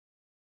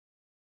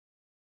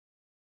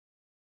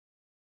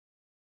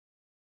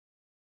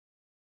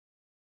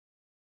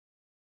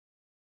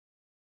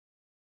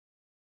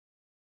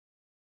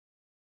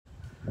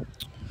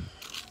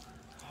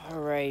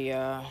Alright,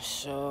 y'all.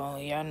 So,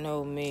 y'all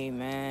know me,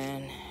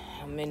 man.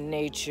 I'm in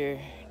nature,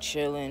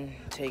 chilling,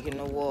 taking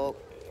a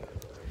walk.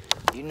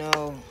 You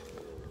know,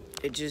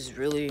 it just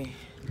really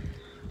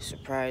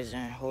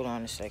surprising. Hold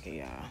on a second,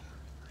 y'all.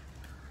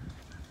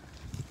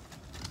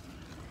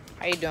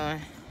 How you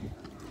doing?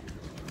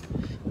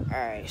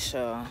 Alright,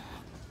 so,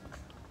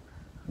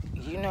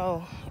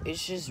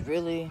 it's just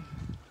really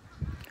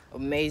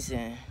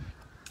amazing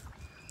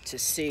to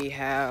see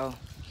how,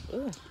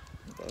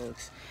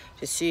 bugs,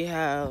 to see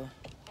how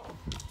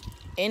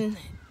in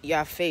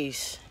y'all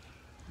face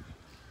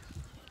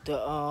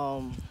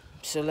the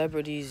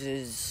celebrities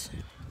is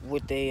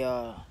with they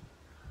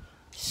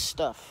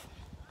stuff.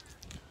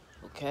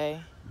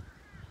 Okay,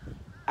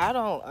 I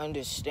don't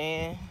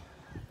understand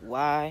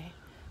why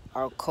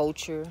our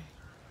culture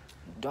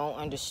don't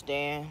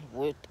understand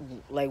what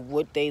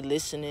they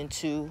listening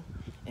to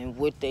and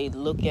what they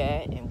look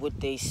at and what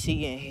they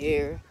see and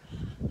hear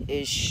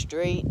is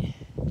straight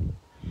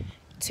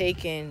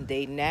taking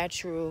their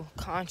natural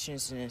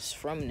consciousness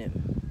from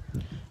them,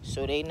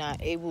 so they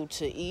not able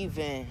to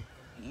even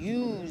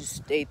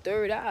use their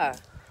third eye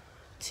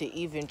to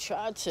even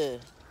try to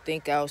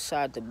think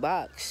outside the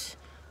box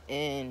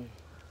and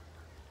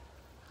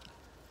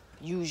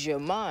use your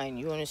mind.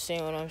 You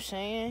understand what I'm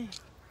saying?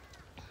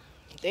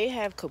 They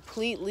have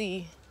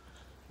completely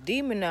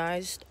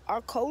demonized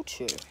our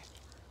culture,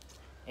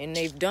 and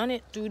they've done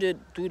it through the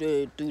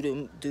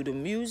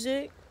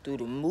music, through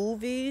the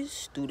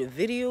movies, through the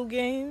video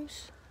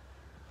games.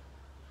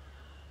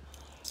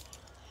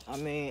 I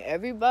mean,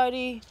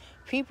 everybody,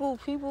 people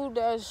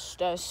that's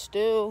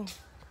still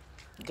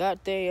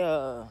got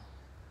their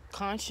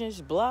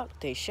conscience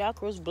blocked, their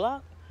chakras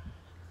blocked.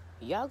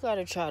 Y'all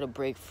gotta try to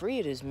break free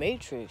of this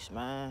matrix,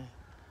 man.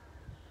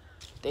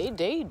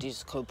 They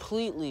just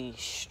completely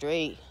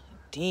straight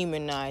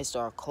demonized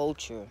our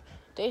culture.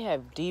 They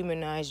have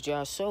demonized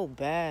y'all so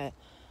bad.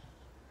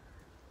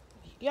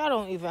 Y'all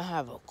don't even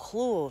have a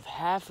clue of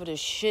half of the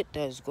shit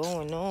that's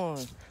going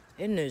on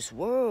in this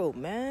world,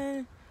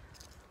 man.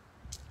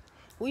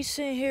 We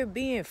sitting here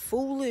being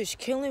foolish,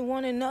 killing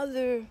one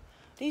another.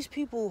 These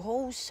people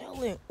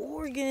wholesaling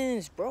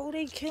organs, bro.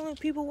 They killing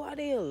people while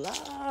they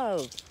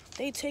alive.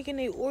 They taking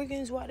their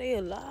organs while they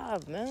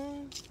alive,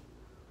 man.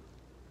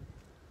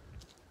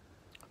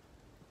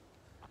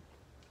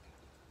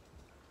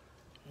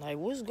 Like,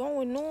 what's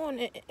going on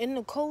in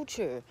the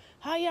culture?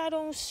 How y'all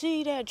don't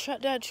see that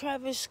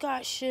Travis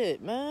Scott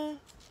shit, man?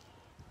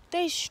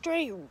 They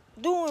straight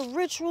doing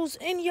rituals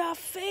in y'all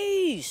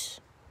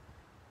face.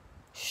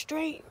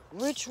 Straight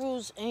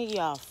rituals in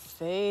y'all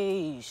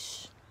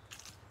face.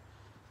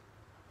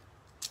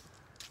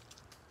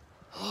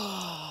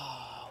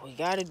 We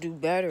gotta do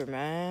better,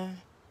 man.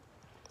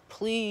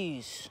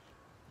 Please.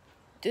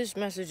 This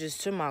message is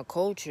to my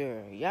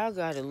culture. Y'all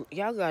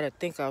gotta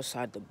think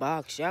outside the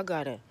box. Y'all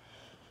gotta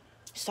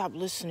stop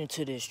listening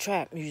to this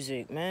trap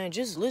music, man.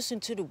 Just listen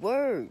to the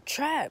word.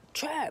 Trap.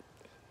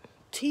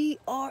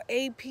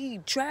 T-R-A-P.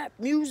 Trap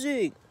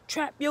music.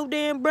 Trap your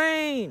damn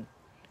brain.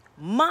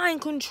 Mind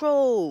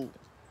control.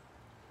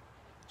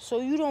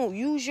 So you don't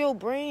use your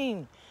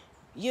brain.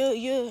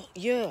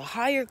 Your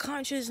higher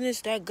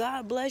consciousness that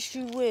God blessed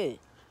you with.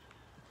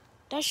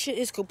 That shit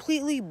is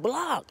completely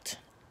blocked.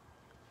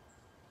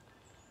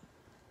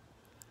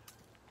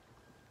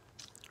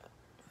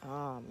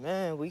 Oh,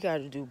 man, we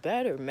gotta do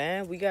better,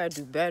 man. We gotta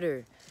do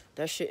better.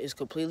 That shit is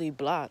completely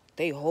blocked.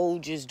 They whole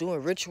just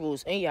doing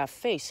rituals in y'all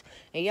face,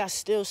 and y'all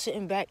still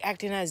sitting back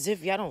acting as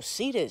if y'all don't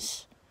see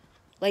this.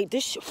 Like,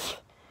 this shit,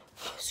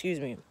 excuse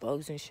me,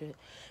 bugs and shit.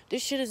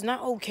 This shit is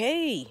not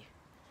okay.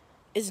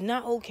 It's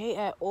not okay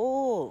at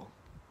all.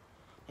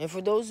 And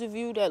for those of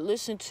you that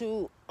listen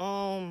to,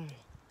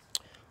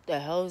 the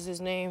hell is his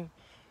name?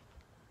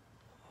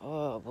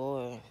 Oh,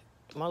 boy.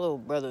 My little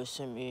brother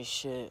sent me his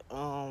shit.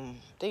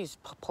 These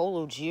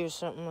Polo G or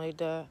something like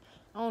that.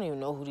 I don't even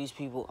know who these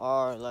people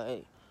are.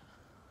 Like,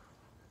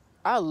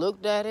 I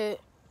looked at it,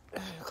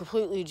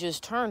 completely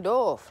just turned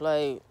off.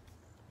 Like,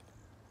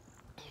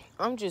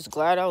 I'm just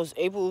glad I was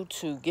able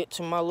to get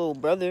to my little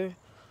brother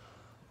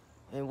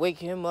and wake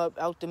him up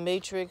out the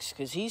matrix,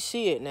 because he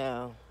see it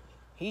now.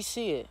 He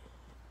see it.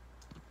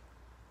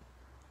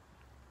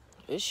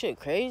 This shit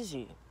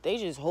crazy. They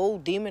just whole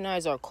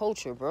demonize our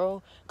culture,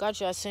 bro.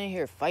 Got y'all sitting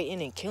here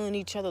fighting and killing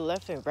each other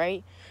left and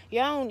right.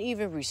 Y'all don't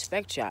even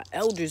respect y'all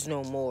elders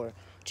no more.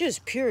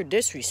 Just pure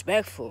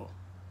disrespectful.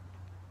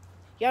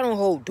 Y'all don't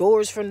hold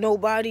doors for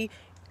nobody.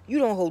 You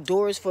don't hold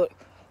doors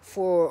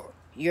for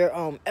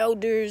your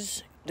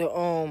elders,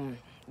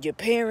 your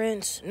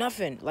parents,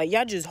 nothing. Like,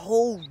 y'all just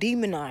whole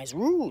demonize,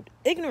 rude,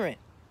 ignorant.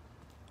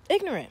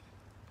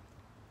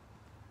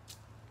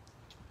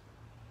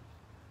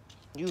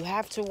 You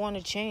have to want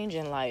to change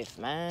in life,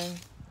 man.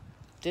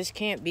 This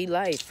can't be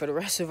life for the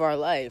rest of our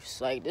lives.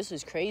 Like, this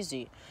is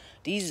crazy.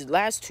 These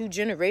last 2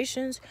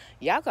 generations,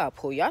 y'all gotta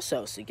pull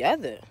yourselves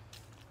together.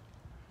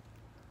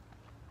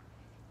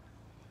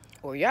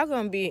 Or y'all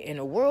gonna be in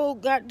a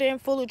world goddamn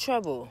full of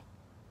trouble.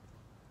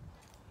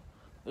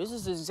 This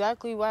is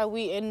exactly why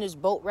we in this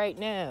boat right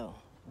now.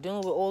 Dealing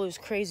with all this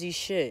crazy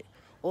shit.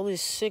 All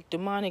this sick,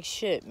 demonic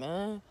shit,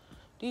 man.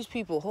 These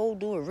people hold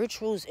doing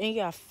rituals in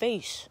your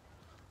face.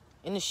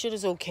 And the shit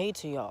is okay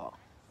to y'all.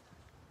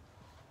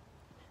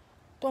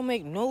 Don't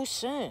make no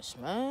sense,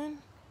 man.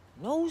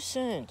 No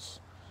sense.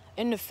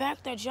 And the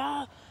fact that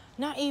y'all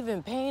not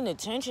even paying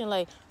attention,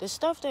 like, the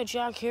stuff that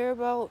y'all care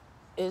about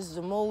is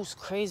the most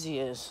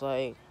craziest.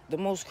 Like, the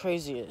most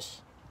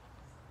craziest.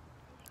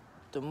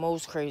 The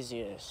most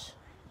craziest.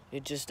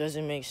 It just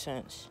doesn't make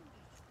sense.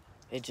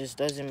 It just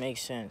doesn't make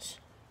sense.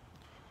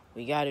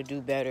 We gotta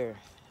do better.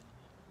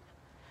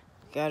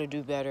 We gotta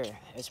do better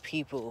as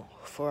people,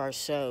 for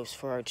ourselves,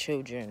 for our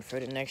children, for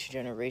the next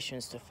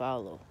generations to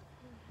follow.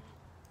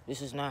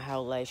 This is not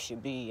how life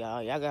should be,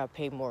 y'all. Y'all gotta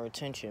pay more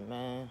attention,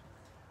 man.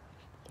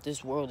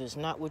 This world is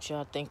not what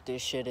y'all think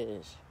this shit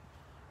is.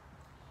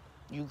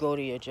 You go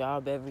to your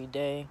job every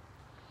day.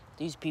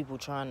 These people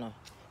trying to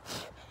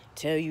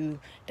tell you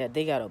that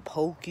they gotta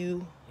poke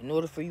you in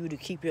order for you to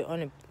keep your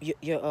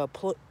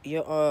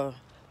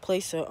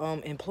place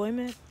of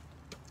employment.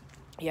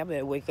 Y'all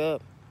better wake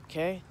up,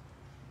 okay?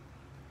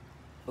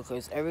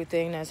 Because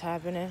everything that's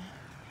happening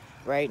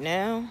right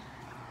now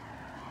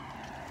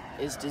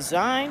is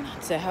designed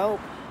to help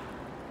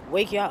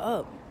wake y'all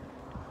up.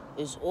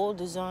 It's all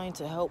designed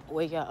to help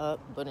wake y'all up,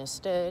 but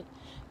instead,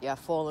 y'all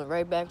falling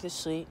right back to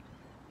sleep.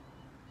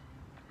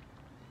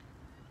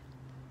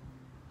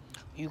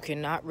 You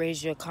cannot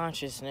raise your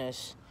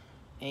consciousness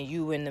and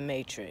you in the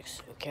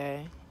matrix,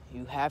 okay?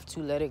 You have to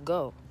let it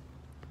go.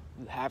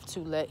 You have to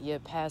let your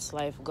past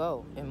life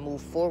go and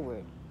move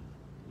forward.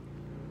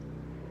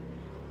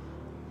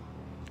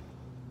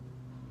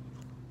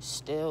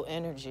 Still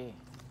energy.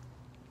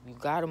 You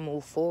gotta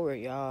move forward,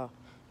 y'all.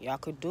 Y'all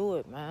could do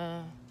it,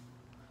 man.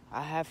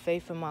 I have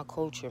faith in my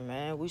culture,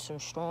 man. We some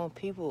strong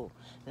people.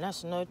 And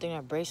that's another thing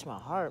that breaks my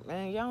heart,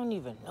 man. Y'all don't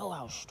even know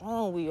how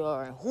strong we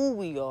are and who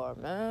we are,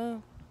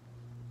 man.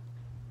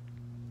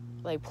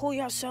 Like, pull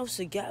yourselves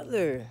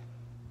together.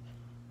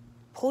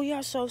 Pull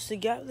yourselves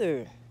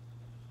together.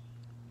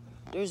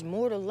 There's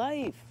more to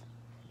life.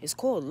 It's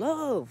called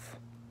love.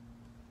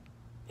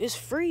 It's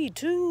free,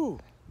 too.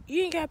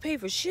 You ain't gotta pay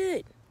for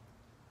shit.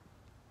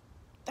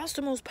 That's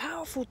the most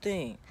powerful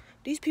thing.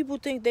 These people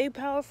think they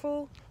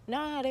powerful.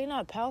 Nah, they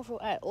not powerful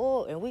at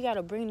all. And we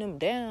gotta bring them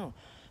down.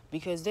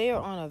 Because they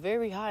are on a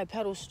very high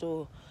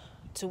pedestal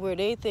to where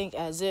they think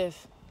as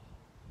if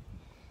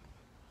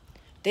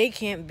they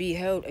can't be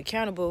held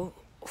accountable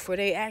for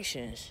their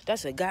actions.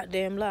 That's a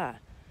goddamn lie.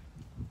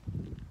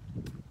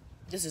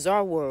 This is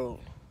our world,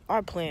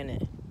 our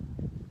planet,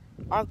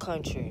 our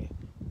country.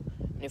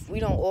 And if we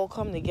don't all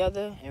come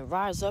together and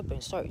rise up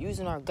and start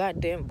using our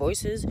goddamn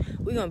voices,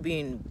 we're gonna be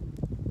in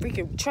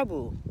freaking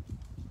trouble.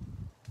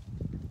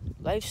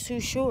 Life's too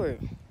short.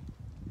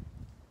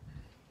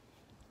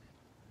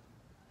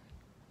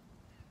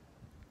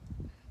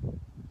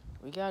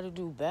 We gotta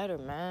do better,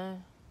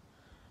 man.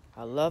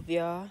 I love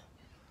y'all.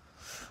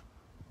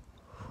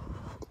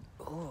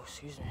 Oh,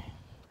 excuse me.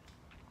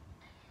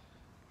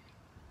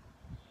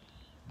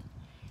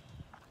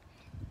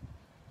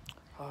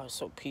 Oh, it's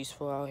so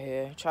peaceful out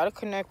here. Try to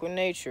connect with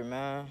nature,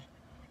 man.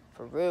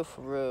 For real,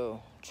 for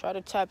real. Try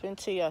to tap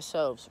into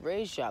yourselves.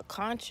 Raise your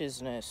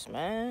consciousness,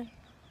 man.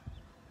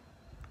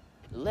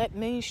 Let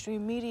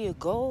mainstream media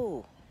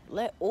go.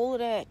 Let all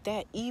of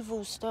that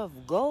evil stuff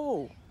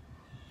go.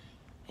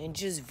 And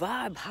just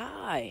vibe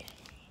high.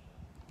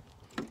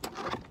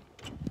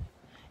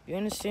 You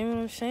understand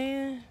what I'm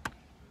saying?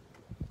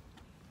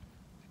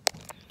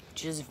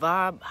 Just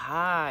vibe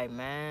high,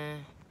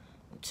 man.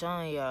 I'm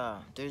telling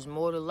y'all, there's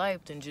more to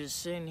life than just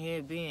sitting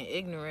here being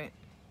ignorant.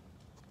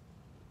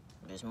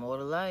 There's more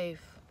to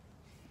life.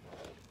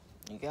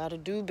 You gotta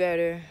do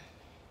better.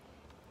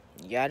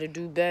 You gotta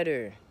do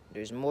better.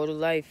 There's more to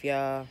life,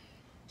 y'all.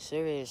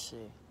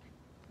 Seriously.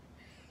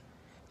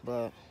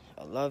 But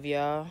I love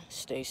y'all.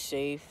 Stay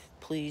safe.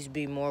 Please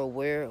be more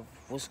aware of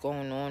what's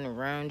going on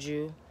around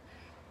you.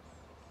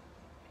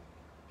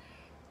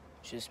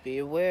 Just be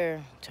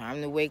aware.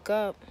 Time to wake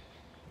up.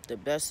 The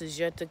best is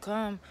yet to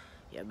come.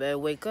 Y'all better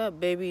wake up,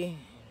 baby.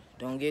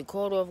 Don't get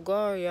caught off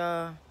guard,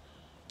 y'all.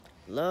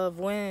 Love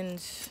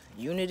wins.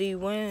 Unity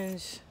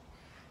wins.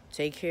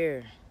 Take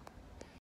care.